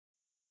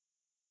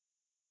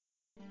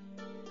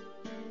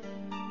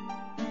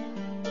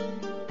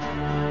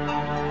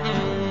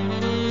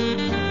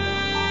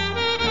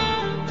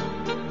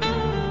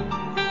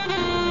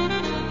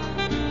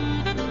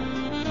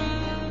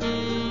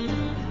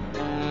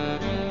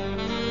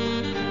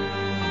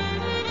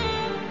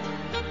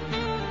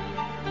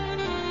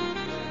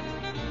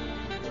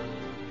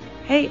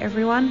Hey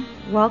everyone,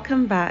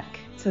 welcome back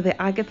to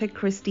the Agatha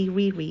Christie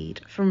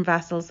reread from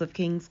Vassals of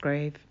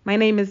Kingsgrave. My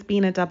name is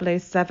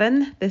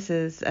Bina007. This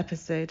is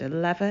episode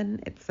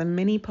 11. It's a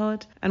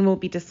mini-pod and we'll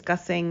be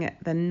discussing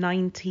the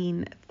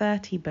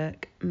 1930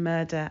 book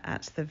Murder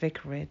at the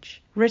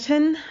Vicarage.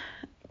 Written,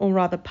 or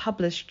rather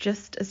published,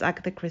 just as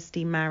Agatha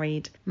Christie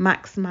married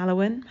Max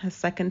Mallowan, her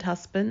second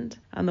husband,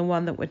 and the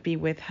one that would be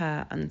with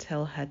her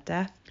until her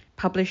death.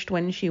 Published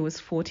when she was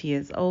 40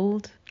 years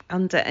old,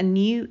 under a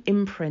new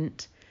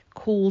imprint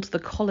called the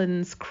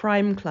Collins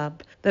Crime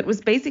Club that was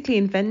basically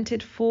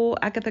invented for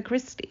Agatha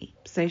Christie.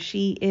 So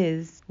she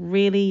is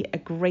really a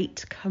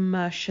great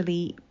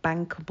commercially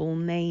bankable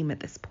name at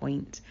this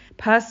point.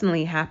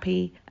 Personally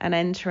happy and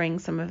entering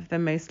some of the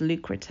most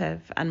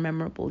lucrative and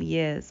memorable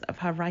years of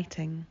her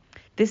writing.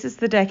 This is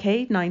the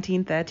decade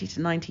 1930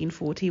 to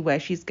 1940 where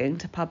she's going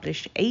to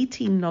publish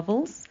 18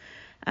 novels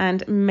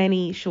and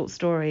many short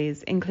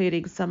stories,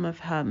 including some of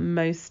her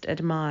most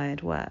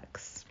admired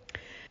works.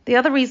 The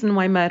other reason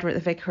why Murder at the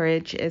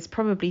Vicarage is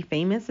probably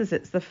famous is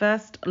it's the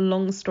first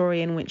long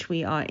story in which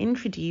we are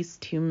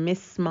introduced to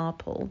Miss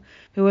Marple,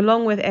 who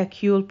along with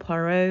Hercule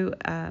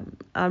Poirot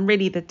are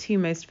really the two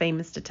most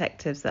famous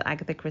detectives that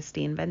Agatha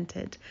Christie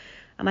invented.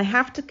 And I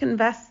have to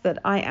confess that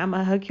I am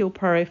a Hercule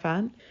Poirot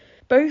fan,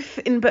 both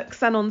in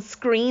books and on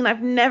screen.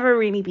 I've never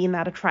really been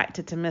that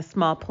attracted to Miss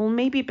Marple,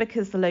 maybe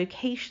because the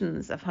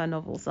locations of her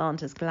novels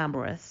aren't as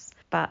glamorous.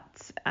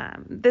 But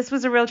this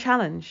was a real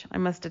challenge, I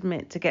must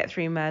admit, to get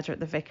through Murder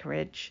at the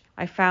Vicarage.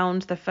 I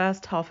found the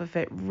first half of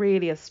it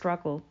really a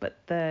struggle, but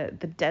the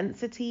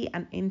density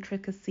and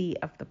intricacy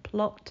of the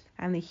plot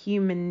and the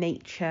human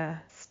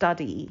nature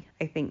study,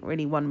 I think,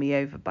 really won me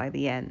over by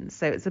the end.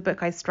 So it's a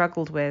book I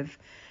struggled with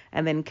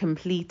and then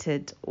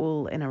completed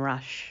all in a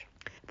rush.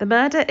 The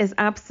murder is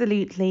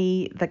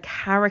absolutely the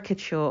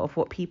caricature of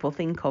what people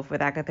think of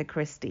with Agatha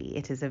Christie.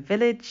 It is a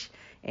village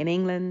in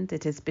England,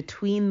 it is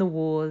between the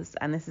wars,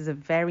 and this is a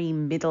very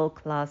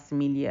middle-class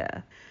milieu.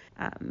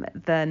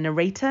 The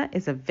narrator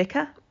is a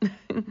vicar.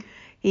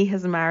 He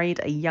has married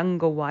a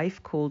younger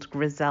wife called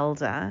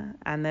Griselda,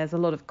 and there's a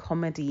lot of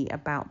comedy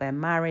about their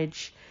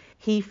marriage.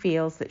 He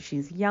feels that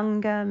she's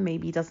younger,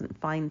 maybe doesn't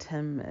find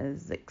him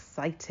as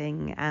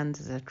exciting and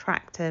as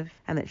attractive,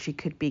 and that she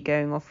could be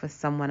going off with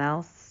someone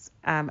else.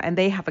 And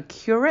they have a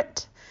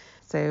curate,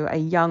 so a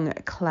young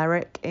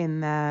cleric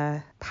in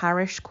their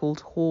parish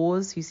called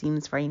Hawes, who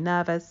seems very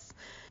nervous,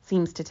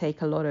 seems to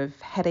take a lot of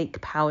headache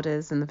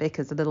powders, and the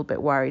vicar's a little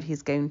bit worried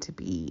he's going to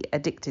be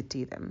addicted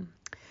to them.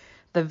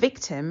 The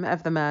victim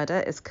of the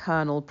murder is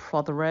Colonel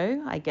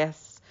Prothero. I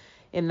guess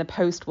in the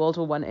post-World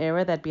War I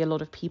era, there'd be a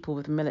lot of people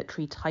with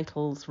military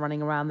titles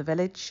running around the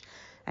village.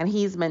 And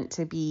he's meant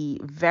to be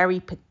very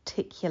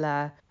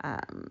particular,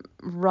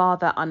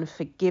 rather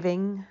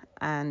unforgiving,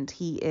 and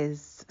he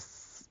is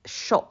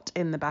shot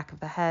in the back of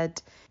the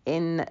head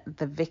in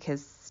the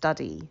vicar's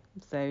study,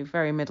 so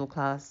very middle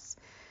class.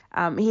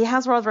 He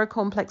has rather a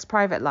complex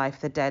private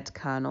life, the dead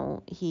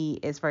colonel. He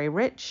is very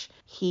rich.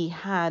 He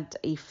had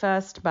a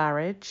first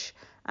marriage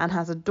and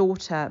has a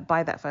daughter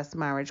by that first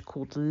marriage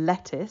called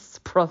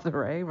Lettice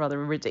Prothero,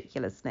 rather a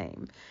ridiculous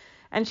name.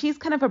 And she's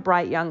kind of a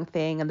bright young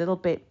thing, a little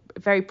bit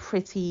very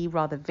pretty,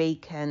 rather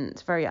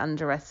vacant, very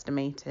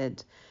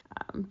underestimated.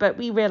 But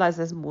we realise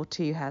there's more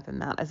to her than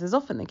that, as is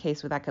often the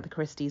case with Agatha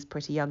Christie's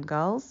pretty young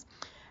girls.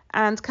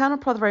 And Colonel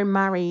Prothero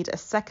married a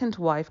second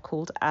wife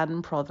called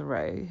Anne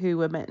Prothero, who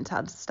we're meant to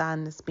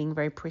understand as being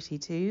very pretty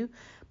too,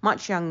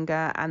 much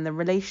younger, and the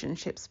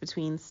relationships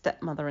between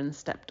stepmother and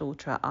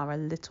stepdaughter are a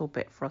little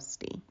bit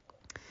frosty.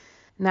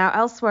 Now,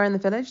 elsewhere in the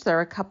village, there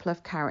are a couple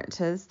of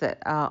characters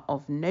that are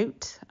of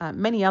note,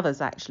 many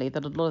others actually,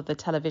 that a lot of the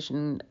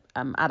television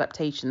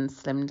adaptations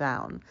slim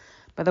down.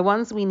 But the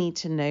ones we need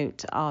to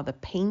note are the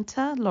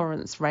painter,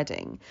 Lawrence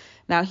Reading.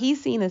 Now,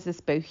 he's seen as this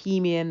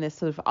bohemian, this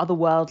sort of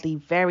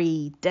otherworldly,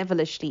 very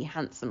devilishly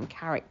handsome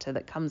character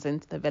that comes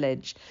into the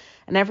village,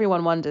 and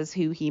everyone wonders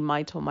who he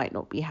might or might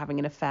not be having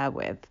an affair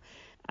with.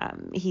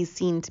 He's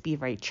seen to be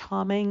very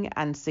charming,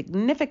 and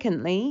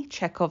significantly,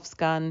 Chekhov's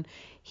gun,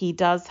 he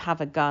does have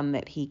a gun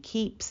that he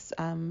keeps.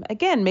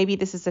 Again, maybe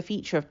this is a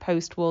feature of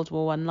post-World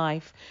War I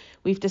life.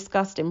 We've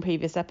discussed in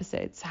previous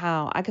episodes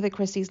how Agatha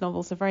Christie's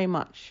novels are very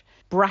much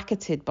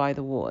bracketed by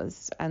the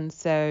wars, and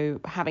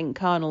so having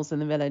colonels in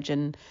the village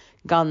and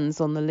guns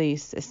on the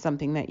loose is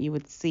something that you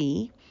would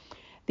see.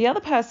 The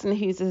other person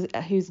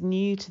who's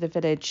new to the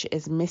village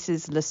is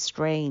Mrs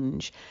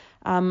Lestrange,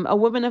 a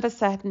woman of a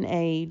certain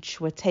age.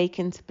 We're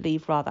taken to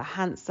believe rather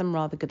handsome,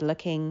 rather good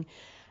looking,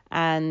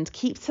 and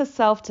keeps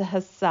herself to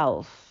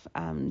herself,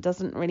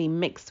 doesn't really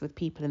mix with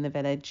people in the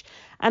village,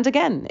 and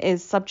again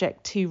is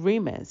subject to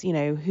rumours.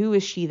 Who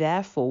is she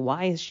there for?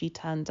 Why has she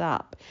turned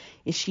up?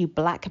 Is she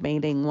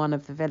blackmailing one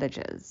of the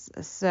villagers?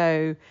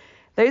 So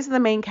those are the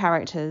main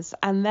characters,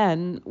 and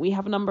then we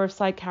have a number of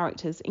side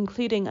characters,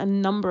 including a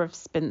number of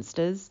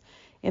spinsters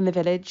in the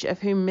village, of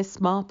whom Miss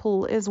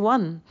Marple is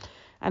one.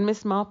 And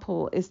Miss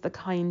Marple is the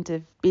kind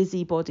of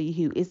busybody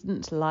who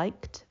isn't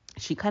liked.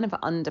 She kind of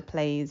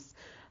underplays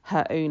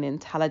her own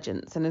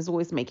intelligence and is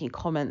always making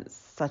comments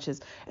such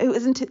as, oh,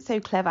 isn't it so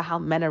clever how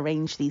men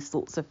arrange these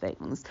sorts of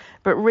things?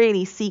 But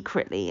really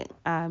secretly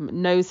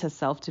knows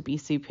herself to be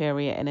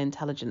superior in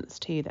intelligence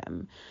to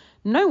them.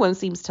 No one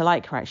seems to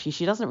like her, actually.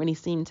 She doesn't really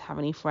seem to have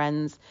any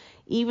friends.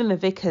 Even the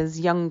vicar's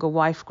younger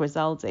wife,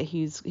 Griselda,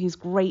 who's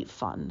great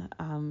fun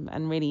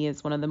and really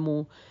is one of the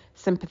more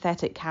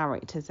sympathetic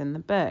characters in the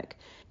book,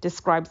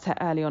 describes her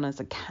early on as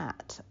a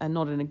cat, and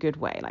not in a good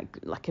way,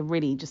 like a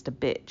really just a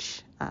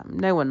bitch.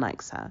 No one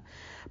likes her.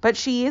 But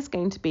she is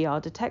going to be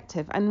our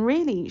detective. And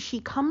really, she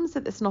comes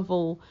at this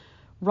novel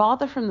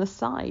rather from the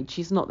side.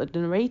 She's not the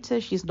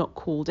narrator. She's not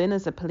called in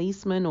as a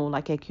policeman or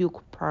like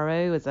Hercule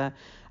Poirot as a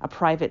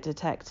private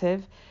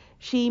detective.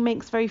 She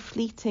makes very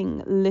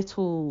fleeting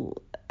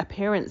little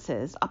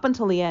appearances up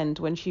until the end,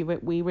 when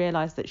we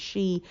realise that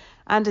she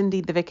and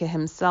indeed the vicar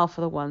himself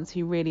are the ones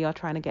who really are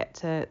trying to get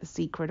to the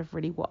secret of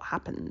really what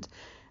happened.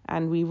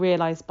 And we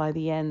realise by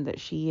the end that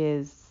she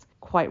is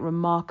quite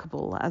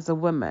remarkable as a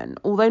woman,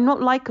 although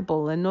not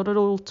likeable and not at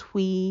all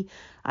twee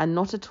and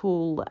not at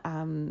all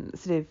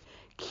sort of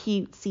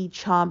cutesy,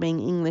 charming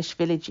English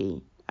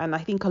villagey. And I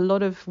think a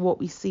lot of what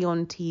we see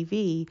on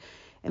TV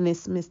in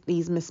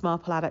these Miss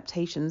Marple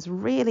adaptations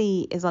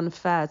really is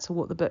unfair to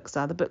what the books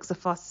are. The books are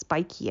far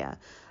spikier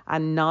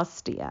and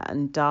nastier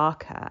and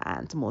darker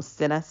and more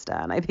sinister.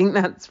 And I think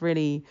it's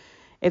really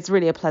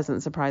a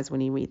pleasant surprise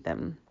when you read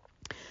them.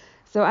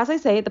 So as I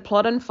say, the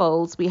plot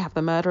unfolds. We have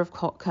the murder of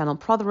Colonel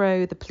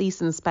Prothero. The police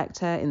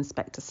inspector,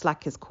 Inspector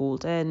Slack, is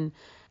called in.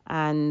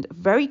 And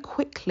very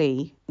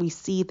quickly, we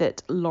see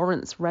that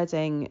Lawrence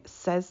Redding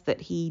says that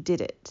he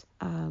did it.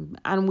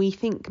 And we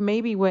think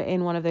maybe we're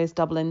in one of those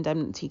double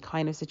indemnity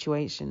kind of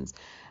situations.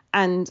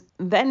 And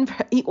then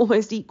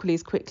almost equally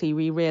as quickly,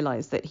 we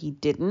realise that he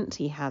didn't.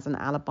 He has an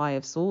alibi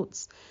of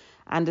sorts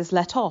and is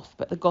let off.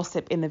 But the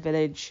gossip in the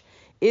village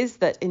is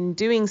that in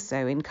doing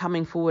so, in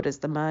coming forward as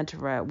the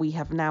murderer, we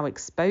have now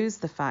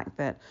exposed the fact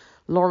that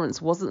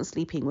Lawrence wasn't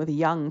sleeping with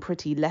young,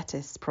 pretty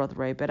Lettuce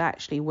Prothero, but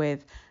actually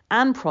with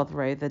Anne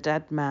Prothero, the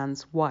dead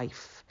man's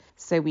wife.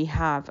 So we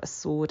have a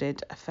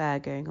sordid affair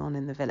going on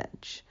in the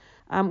village.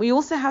 We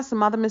also have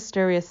some other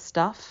mysterious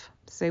stuff.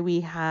 So we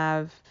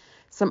have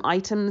some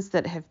items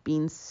that have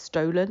been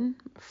stolen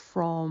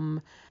from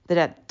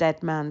the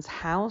dead man's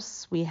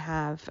house. We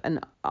have an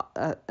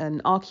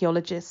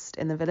archaeologist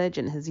in the village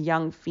and his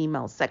young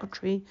female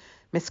secretary,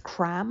 Miss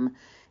Cram.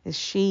 Is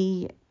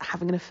she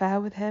having an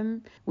affair with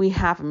him? We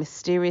have a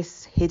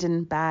mysterious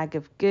hidden bag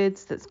of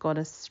goods that's gone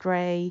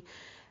astray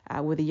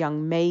with a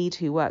young maid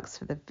who works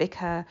for the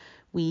vicar.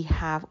 We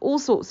have all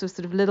sorts of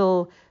sort of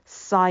little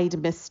side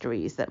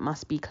mysteries that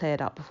must be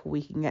cleared up before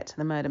we can get to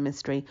the murder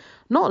mystery.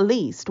 Not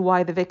least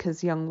why the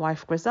vicar's young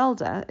wife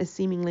Griselda is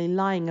seemingly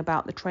lying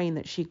about the train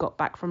that she got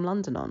back from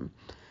London on.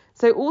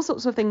 So all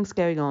sorts of things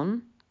going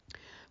on,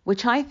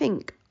 which I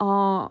think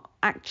are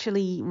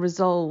actually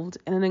resolved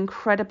in an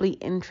incredibly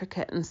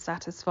intricate and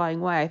satisfying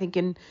way. I think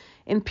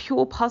in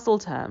pure puzzle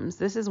terms,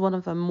 this is one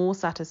of the more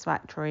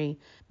satisfactory,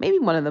 maybe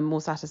one of the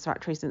more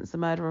satisfactory since The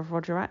Murder of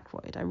Roger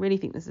Ackroyd. I really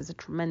think this is a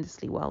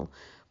tremendously well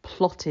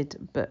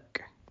plotted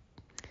book.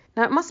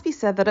 Now, it must be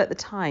said that at the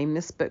time,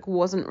 this book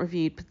wasn't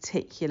reviewed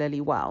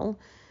particularly well.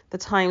 The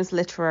Times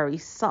Literary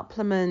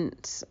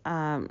Supplement,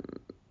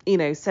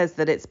 says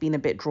that it's been a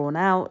bit drawn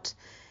out.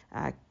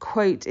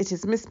 Quote, "It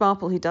is Miss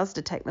Marple who does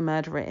detect the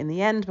murderer in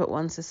the end, but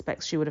one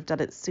suspects she would have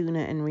done it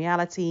sooner in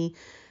reality."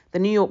 The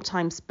New York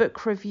Times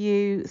Book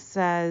Review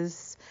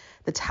says,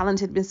 "The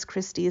talented Miss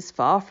Christie is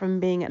far from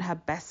being at her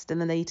best in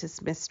the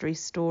latest mystery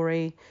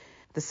story.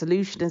 The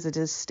solution is a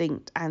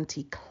distinct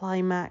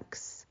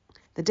anticlimax."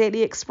 The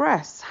Daily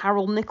Express,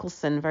 Harold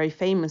Nicholson, very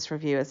famous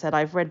reviewer, said,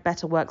 "I've read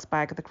better works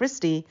by Agatha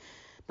Christie,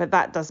 but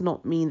that does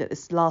not mean that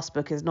this last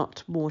book is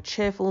not more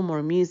cheerful, more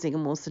amusing,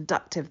 and more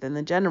seductive than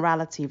the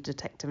generality of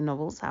detective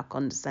novels." How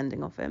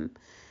condescending of him.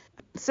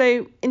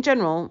 So, in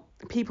general,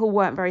 people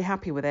weren't very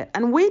happy with it.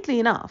 And weirdly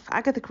enough,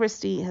 Agatha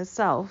Christie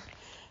herself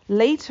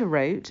later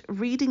wrote,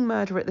 "Reading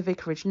Murder at the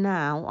Vicarage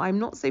now, I'm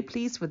not so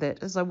pleased with it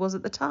as I was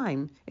at the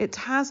time. It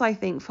has, I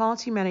think, far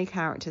too many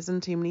characters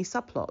and too many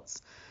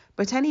subplots.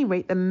 But at any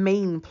rate, the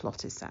main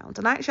plot is sound."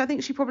 And actually, I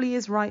think she probably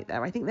is right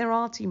there. I think there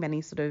are too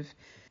many sort of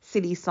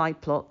silly side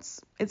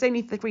plots. It's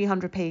only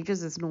 300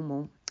 pages as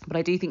normal, but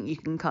I do think you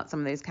can cut some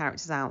of those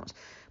characters out.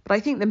 But I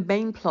think the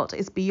main plot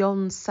is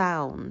beyond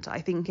sound. I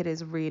think it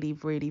is really,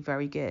 really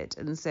very good.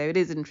 And so it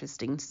is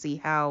interesting to see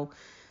how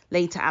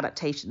Later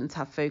adaptations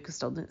have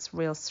focused on its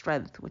real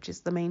strength, which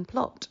is the main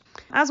plot.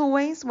 As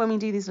always, when we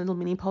do these little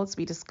mini-pods,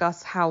 we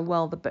discuss how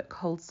well the book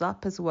holds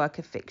up as a work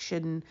of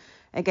fiction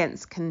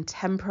against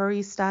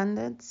contemporary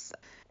standards.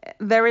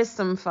 There is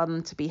some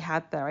fun to be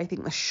had there. I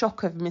think the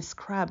shock of Miss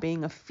Crabbe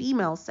being a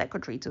female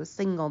secretary to a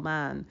single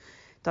man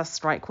does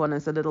strike one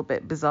as a little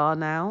bit bizarre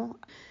now.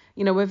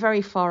 You know, we're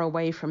very far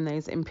away from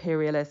those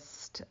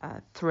imperialist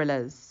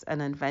thrillers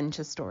and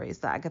adventure stories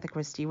that Agatha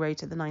Christie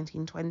wrote in the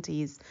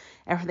 1920s.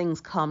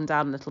 Everything's calmed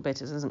down a little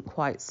bit. It isn't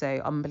quite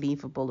so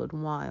unbelievable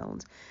and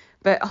wild.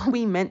 But are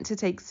we meant to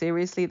take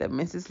seriously that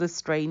Mrs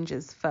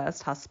Lestrange's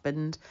first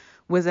husband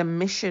was a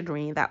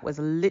missionary that was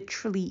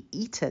literally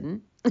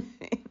eaten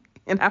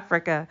in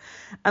Africa,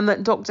 and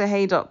that Dr.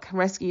 Haydock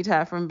rescued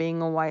her from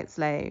being a white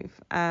slave?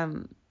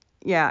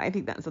 Yeah, I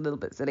think that's a little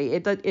bit silly.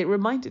 It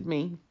reminded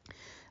me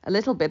a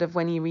little bit of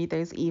when you read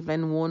those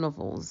Evelyn Waugh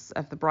novels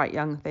of the bright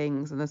young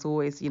things, and there's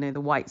always, you know,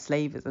 the white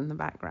slave is in the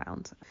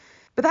background.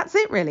 But that's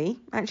it, really.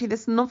 Actually,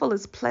 this novel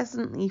is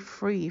pleasantly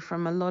free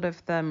from a lot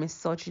of the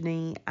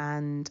misogyny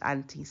and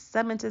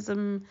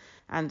anti-Semitism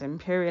and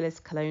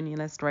imperialist,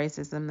 colonialist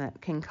racism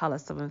that can colour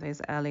some of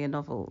those earlier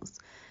novels.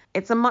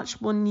 It's a much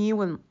more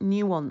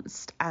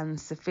nuanced and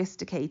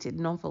sophisticated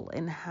novel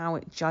in how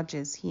it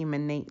judges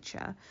human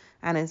nature,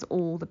 and is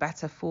all the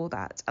better for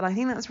that. And I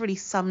think that's really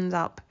summed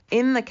up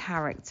in the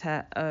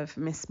character of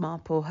Miss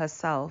Marple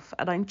herself.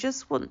 And I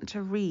just want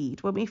to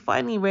read, when we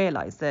finally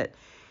realise that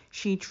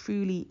she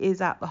truly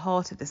is at the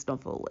heart of this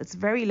novel. It's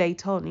very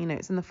late on, you know,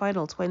 it's in the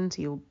final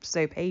 20 or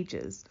so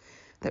pages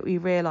that we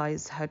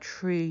realise her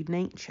true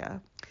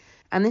nature.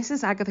 And this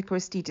is Agatha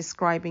Christie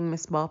describing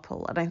Miss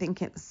Marple, and I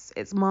think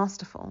it's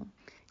masterful.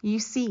 "You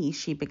see,"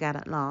 she began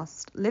at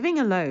last, "living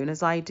alone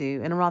as I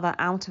do in a rather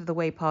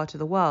out-of-the-way part of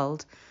the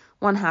world,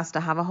 one has to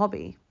have a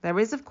hobby. There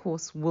is, of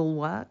course, wool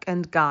work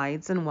and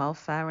guides and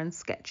welfare and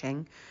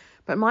sketching,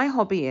 but my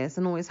hobby is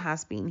and always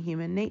has been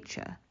human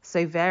nature,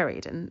 so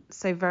varied and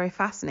so very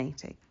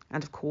fascinating.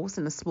 And, of course,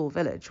 in a small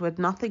village with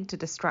nothing to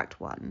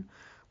distract one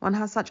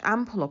has such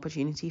ample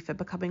opportunity for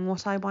becoming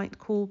what I might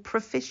call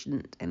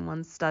proficient in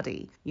one's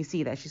study." You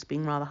see there, she's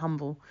being rather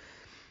humble.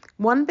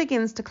 "One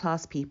begins to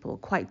class people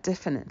quite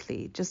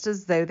definitely, just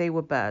as though they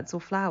were birds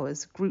or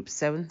flowers, group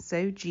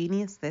so-and-so,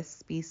 genius this,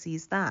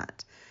 species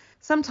that.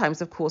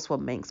 Sometimes, of course,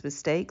 one makes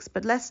mistakes,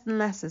 but less and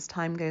less as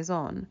time goes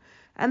on.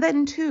 And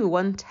then, too,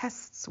 one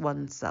tests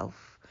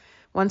oneself.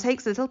 One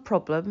takes a little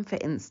problem, for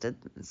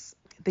instance,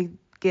 the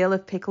gill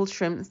of pickled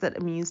shrimps that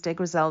amused De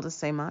Griselda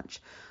so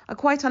much, a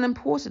quite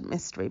unimportant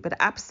mystery, but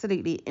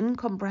absolutely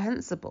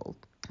incomprehensible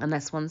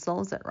unless one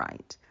solves it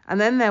right.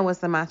 And then there was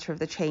the matter of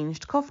the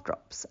changed cough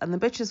drops and the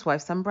butcher's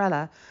wife's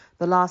umbrella,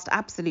 the last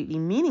absolutely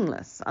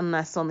meaningless,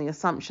 unless on the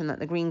assumption that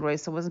the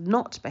greengrocer was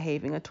not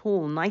behaving at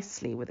all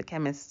nicely with the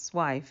chemist's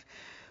wife,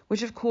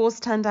 which of course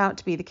turned out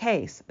to be the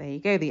case. There you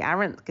go, the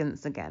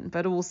arrogance again,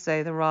 but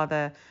also the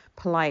rather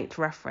polite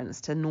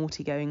reference to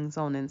naughty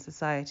goings-on in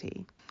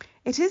society.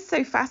 It is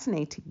so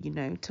fascinating, you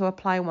know, to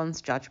apply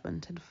one's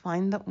judgment and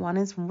find that one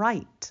is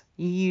right.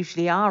 You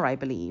usually are, I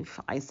believe,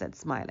 I said,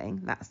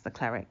 smiling. That's the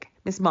cleric.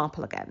 Miss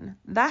Marple again.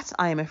 That,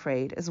 I am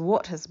afraid, is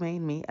what has made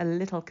me a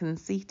little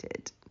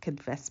conceited,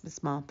 confessed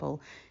Miss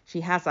Marple.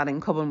 She has that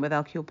in common with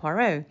Hercule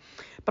Poirot.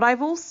 But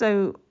I've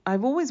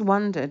always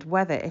wondered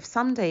whether if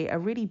someday a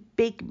really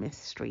big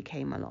mystery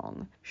came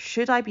along,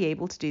 should I be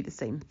able to do the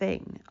same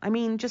thing? I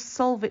mean, just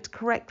solve it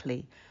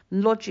correctly,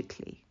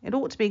 logically. It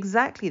ought to be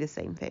exactly the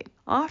same thing.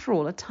 After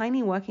all, a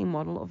tiny working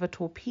model of a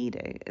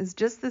torpedo is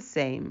just the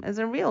same as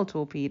a real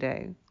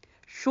torpedo.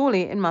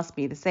 Surely it must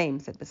be the same,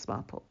 said Miss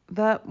Marple.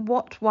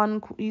 What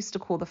one used to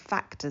call the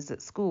factors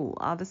at school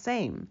are the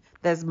same.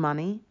 There's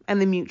money and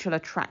the mutual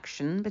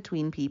attraction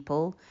between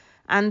people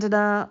and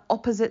an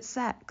opposite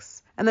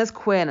sex. And there's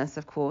queerness,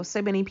 of course.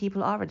 So many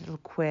people are a little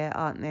queer,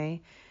 aren't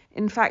they?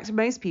 In fact,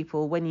 most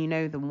people, when you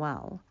know them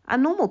well.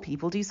 And normal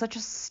people do such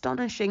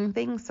astonishing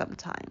things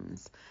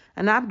sometimes.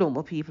 And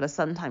abnormal people are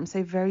sometimes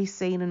so very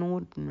sane and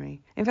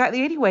ordinary. In fact,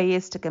 the only way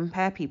is to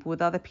compare people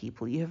with other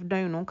people you have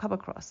known or come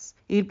across.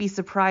 You'd be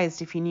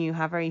surprised if you knew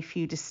how very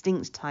few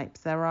distinct types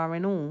there are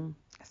in all.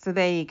 So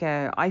there you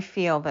go. I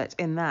feel that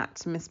in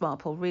that, Miss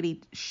Marple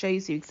really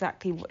shows you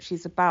exactly what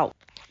she's about.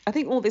 I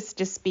think all this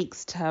just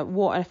speaks to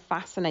what a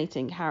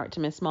fascinating character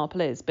Miss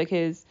Marple is,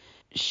 because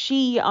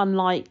she,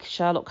 unlike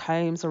Sherlock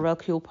Holmes or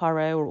Hercule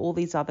Poirot or all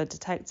these other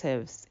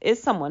detectives,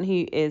 is someone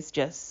who is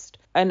just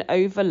an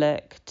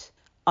overlooked,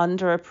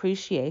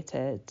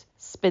 underappreciated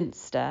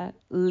spinster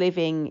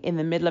living in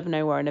the middle of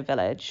nowhere in a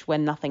village where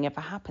nothing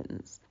ever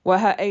happens, where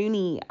her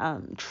only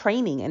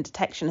training and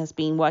detection has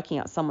been working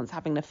out someone's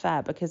having an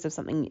affair because of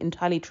something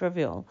entirely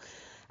trivial.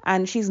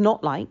 And she's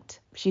not liked.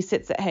 She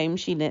sits at home,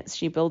 she knits,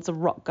 she builds a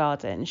rock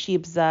garden, she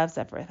observes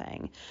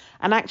everything.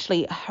 And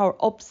actually her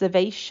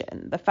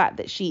observation, the fact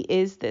that she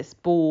is this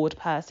bored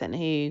person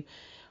who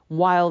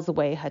whiles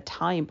away her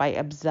time by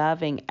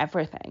observing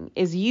everything,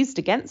 is used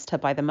against her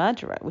by the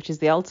murderer, which is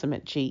the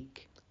ultimate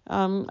cheek.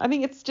 I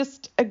think it's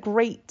just a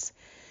great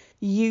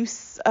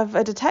use of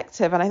a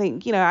detective. And I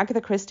think,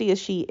 Agatha Christie, as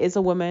she is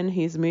a woman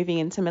who's moving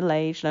into middle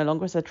age, no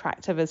longer as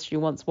attractive as she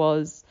once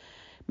was,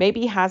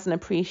 maybe has an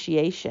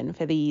appreciation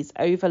for these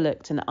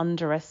overlooked and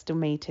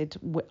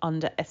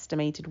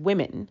underestimated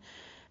women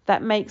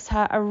that makes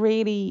her a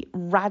really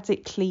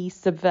radically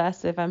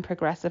subversive and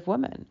progressive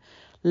woman.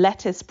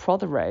 Lettice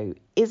Prothero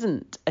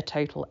isn't a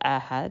total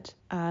airhead,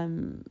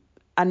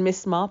 and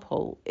Miss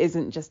Marple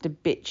isn't just a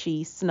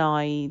bitchy,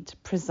 snide,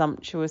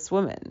 presumptuous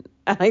woman.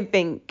 And I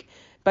think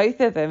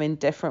both of them in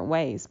different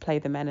ways play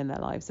the men in their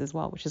lives as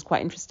well, which is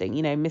quite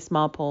interesting. Miss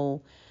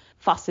Marple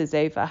fusses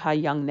over her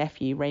young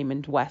nephew,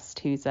 Raymond West,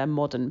 who's a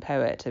modern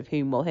poet of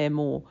whom we'll hear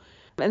more,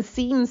 and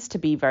seems to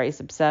be very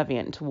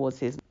subservient towards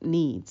his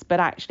needs, but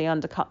actually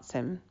undercuts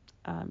him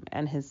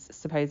and his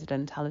supposed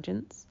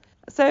intelligence.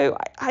 So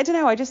I don't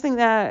know, I just think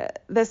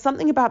there's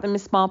something about the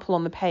Miss Marple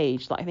on the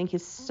page that I think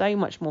is so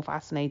much more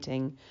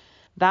fascinating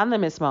than the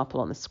Miss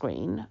Marple on the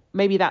screen.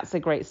 Maybe that's a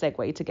great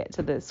segue to get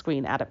to the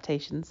screen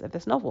adaptations of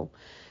this novel.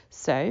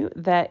 So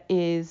there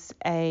is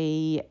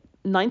a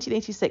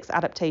 1986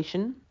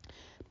 adaptation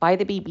by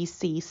the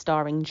BBC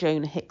starring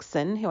Joan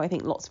Hickson, who I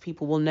think lots of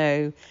people will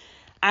know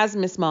as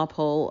Miss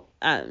Marple,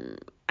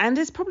 and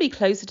is probably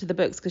closer to the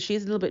books because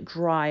she's a little bit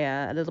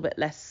drier, a little bit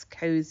less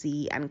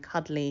cozy and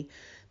cuddly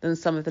than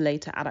some of the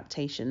later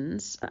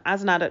adaptations.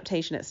 As an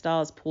adaptation, it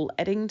stars Paul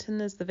Eddington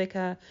as the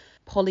vicar,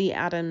 Polly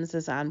Adams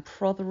as Anne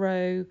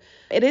Prothero.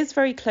 It is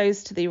very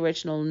close to the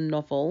original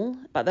novel,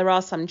 but there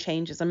are some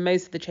changes, and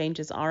most of the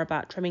changes are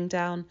about trimming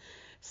down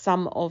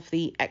some of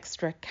the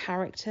extra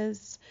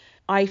characters.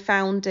 I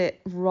found it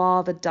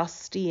rather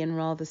dusty and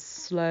rather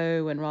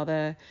slow and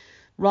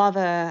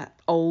rather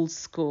old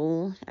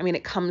school. I mean,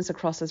 it comes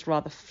across as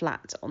rather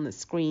flat on the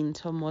screen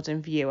to a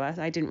modern viewer.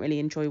 I didn't really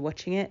enjoy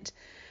watching it.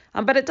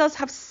 But it does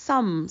have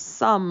some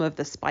of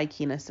the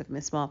spikiness of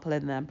Miss Marple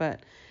in there, but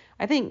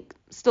I think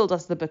still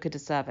does the book a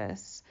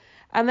disservice.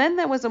 And then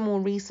there was a more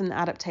recent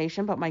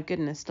adaptation, but my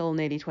goodness, still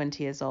nearly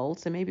 20 years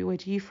old, so maybe we're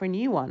due for a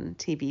new one,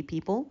 TV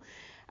people.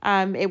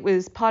 It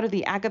was part of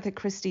the Agatha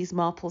Christie's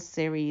Marple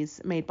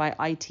series made by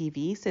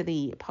ITV, so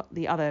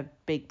the other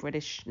big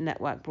British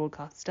network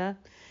broadcaster.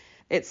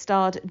 It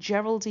starred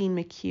Geraldine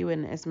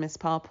McEwen as Miss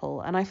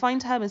Marple, and I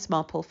find her Miss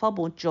Marple far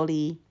more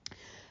jolly,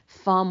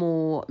 far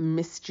more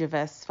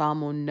mischievous, far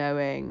more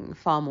knowing,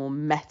 far more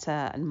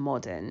meta and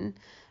modern.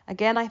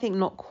 Again, I think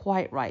not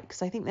quite right,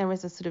 because I think there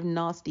is a sort of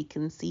nasty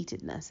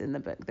conceitedness in the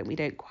book that we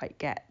don't quite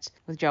get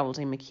with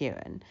Geraldine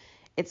McEwen.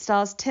 It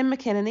stars Tim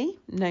McInerney,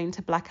 known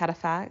to Blackadder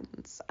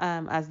fans,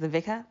 as the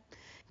vicar,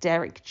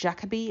 Derek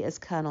Jacobi as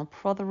Colonel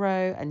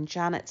Prothero, and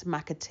Janet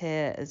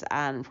McAteer as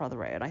Anne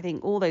Prothero. And I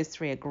think all those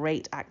three are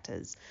great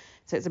actors.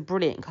 So it's a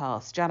brilliant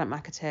cast. Janet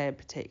McAteer in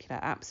particular,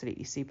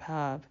 absolutely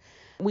superb.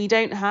 We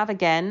don't have,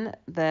 again,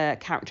 the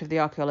character of the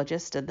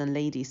archaeologist and the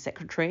lady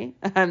secretary.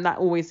 That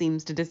always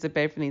seems to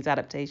disappear from these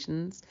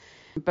adaptations.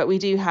 But we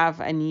do have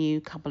a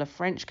new couple of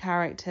French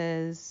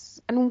characters.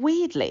 And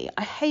weirdly,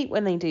 I hate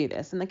when they do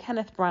this, and the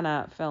Kenneth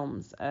Branagh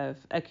films of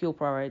Hercule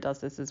Poirot does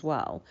this as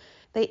well.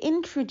 They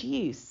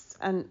introduce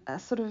a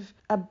sort of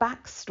a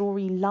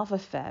backstory love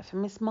affair for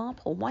Miss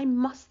Marple. Why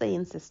must they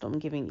insist on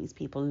giving these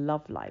people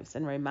love lives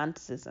and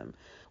romanticism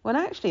when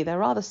actually they're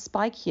rather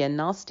spikier,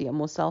 nastier,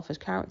 more selfish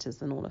characters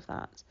than all of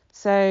that?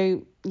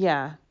 So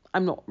yeah,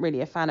 I'm not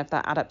really a fan of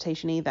that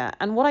adaptation either.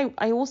 And what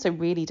I also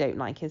really don't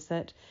like is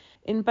that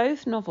in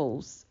both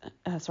adaptations,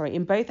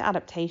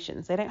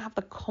 they don't have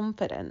the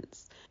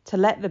confidence to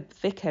let the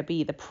vicar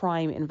be the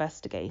prime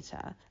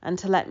investigator and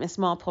to let Miss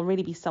Marple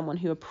really be someone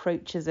who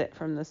approaches it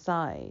from the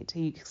side,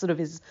 who sort of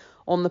is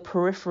on the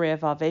periphery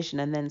of our vision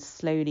and then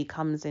slowly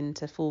comes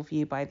into full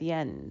view by the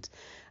end.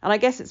 And I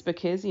guess it's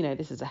because,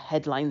 this is a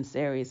headline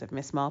series of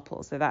Miss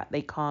Marple, so that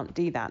they can't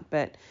do that.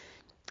 But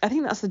I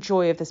think that's the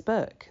joy of this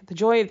book. The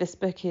joy of this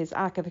book is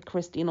Agatha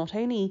Christie not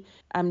only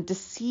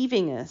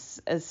deceiving us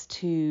as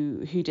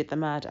to who did the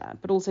murder,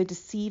 but also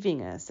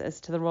deceiving us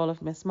as to the role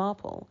of Miss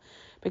Marple,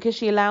 because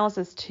she allows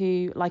us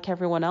to, like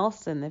everyone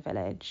else in the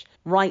village,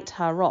 write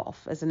her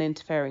off as an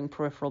interfering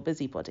peripheral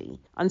busybody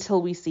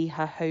until we see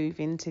her hove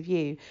into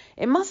view.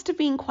 It must have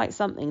been quite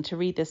something to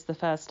read this the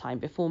first time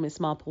before Miss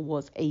Marple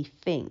was a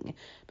thing,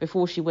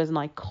 before she was an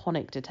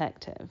iconic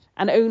detective,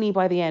 and only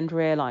by the end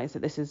realise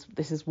that this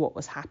is what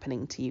was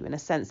happening to you. In a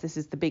sense, this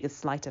is the biggest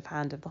sleight of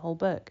hand of the whole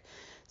book.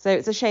 So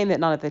it's a shame that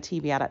none of the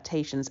TV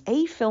adaptations,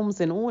 A,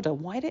 films in order.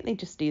 Why don't they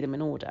just do them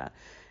in order?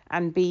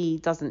 And B,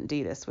 doesn't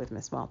do this with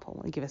Miss Marple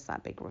and give us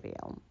that big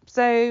reveal.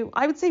 So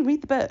I would say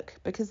read the book,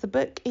 because the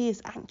book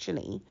is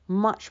actually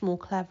much more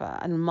clever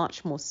and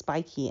much more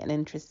spiky and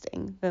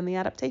interesting than the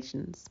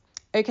adaptations.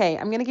 Okay,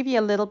 I'm going to give you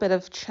a little bit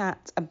of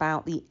chat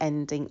about the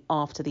ending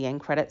after the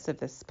end credits of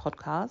this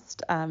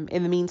podcast.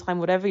 In the meantime,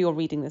 whatever you're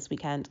reading this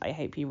weekend, I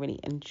hope you really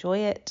enjoy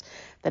it.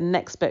 The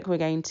next book we're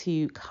going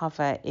to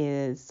cover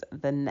is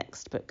the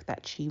next book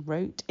that she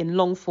wrote in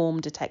long form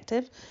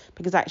detective,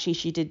 because actually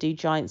she did do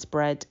Giant's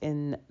Bread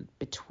in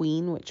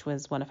between, which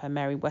was one of her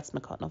Mary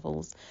Westmacott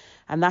novels.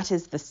 and that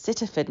is the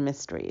Sitterford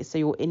mystery. So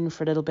you're in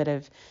for a little bit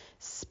of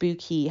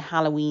spooky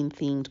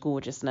Halloween-themed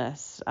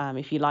gorgeousness.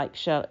 If you like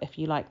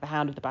The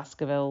Hound of the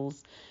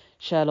Baskervilles,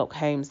 Sherlock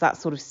Holmes, that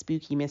sort of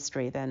spooky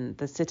mystery, then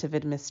the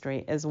Sitterford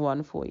mystery is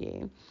one for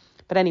you.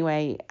 But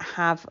anyway,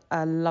 have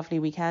a lovely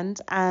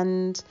weekend,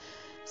 and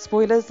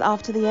spoilers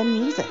after the end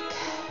music.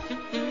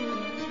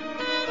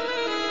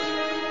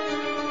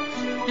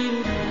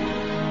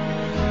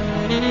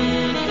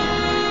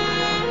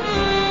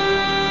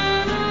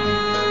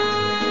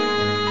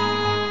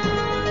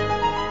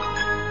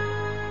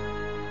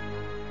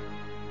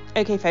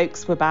 Okay,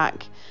 folks, we're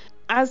back.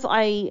 As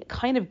I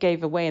kind of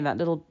gave away in that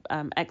little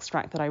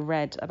extract that I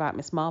read about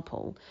Miss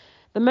Marple,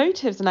 the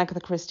motives in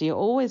Agatha Christie are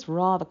always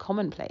rather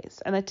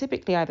commonplace, and they're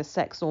typically either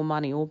sex or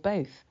money or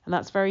both. And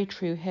that's very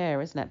true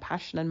here, isn't it?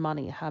 Passion and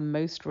money, her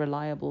most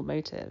reliable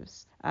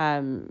motives.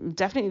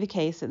 Definitely the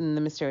case in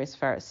The Mysterious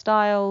Ferret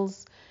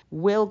Styles,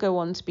 will go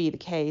on to be the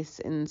case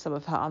in some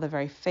of her other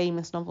very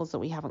famous novels that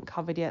we haven't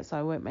covered yet, so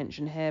I won't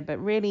mention here.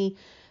 But really,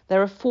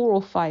 there are 4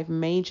 or 5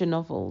 major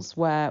novels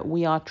where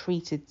we are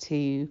treated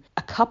to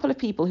a couple of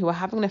people who are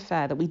having an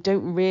affair that we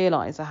don't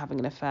realise are having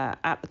an affair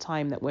at the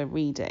time that we're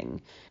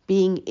reading,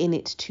 being in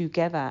it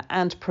together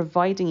and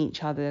providing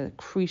each other,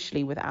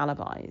 crucially, with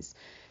alibis.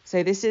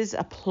 So this is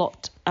a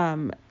plot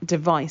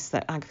device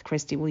that Agatha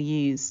Christie will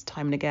use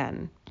time and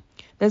again.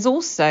 There's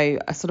also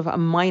a sort of a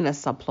minor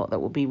subplot that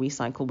will be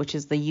recycled, which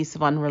is the use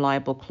of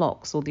unreliable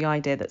clocks, or the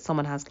idea that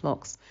someone has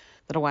clocks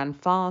that are wound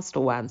fast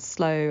or wound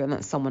slow, and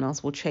that someone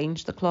else will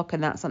change the clock.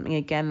 And that's something,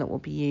 again, that will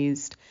be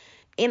used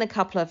in a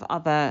couple of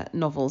other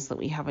novels that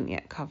we haven't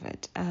yet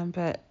covered.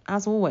 But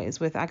as always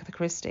with Agatha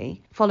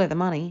Christie, follow the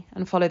money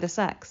and follow the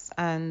sex,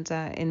 and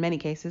in many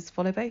cases,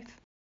 follow both.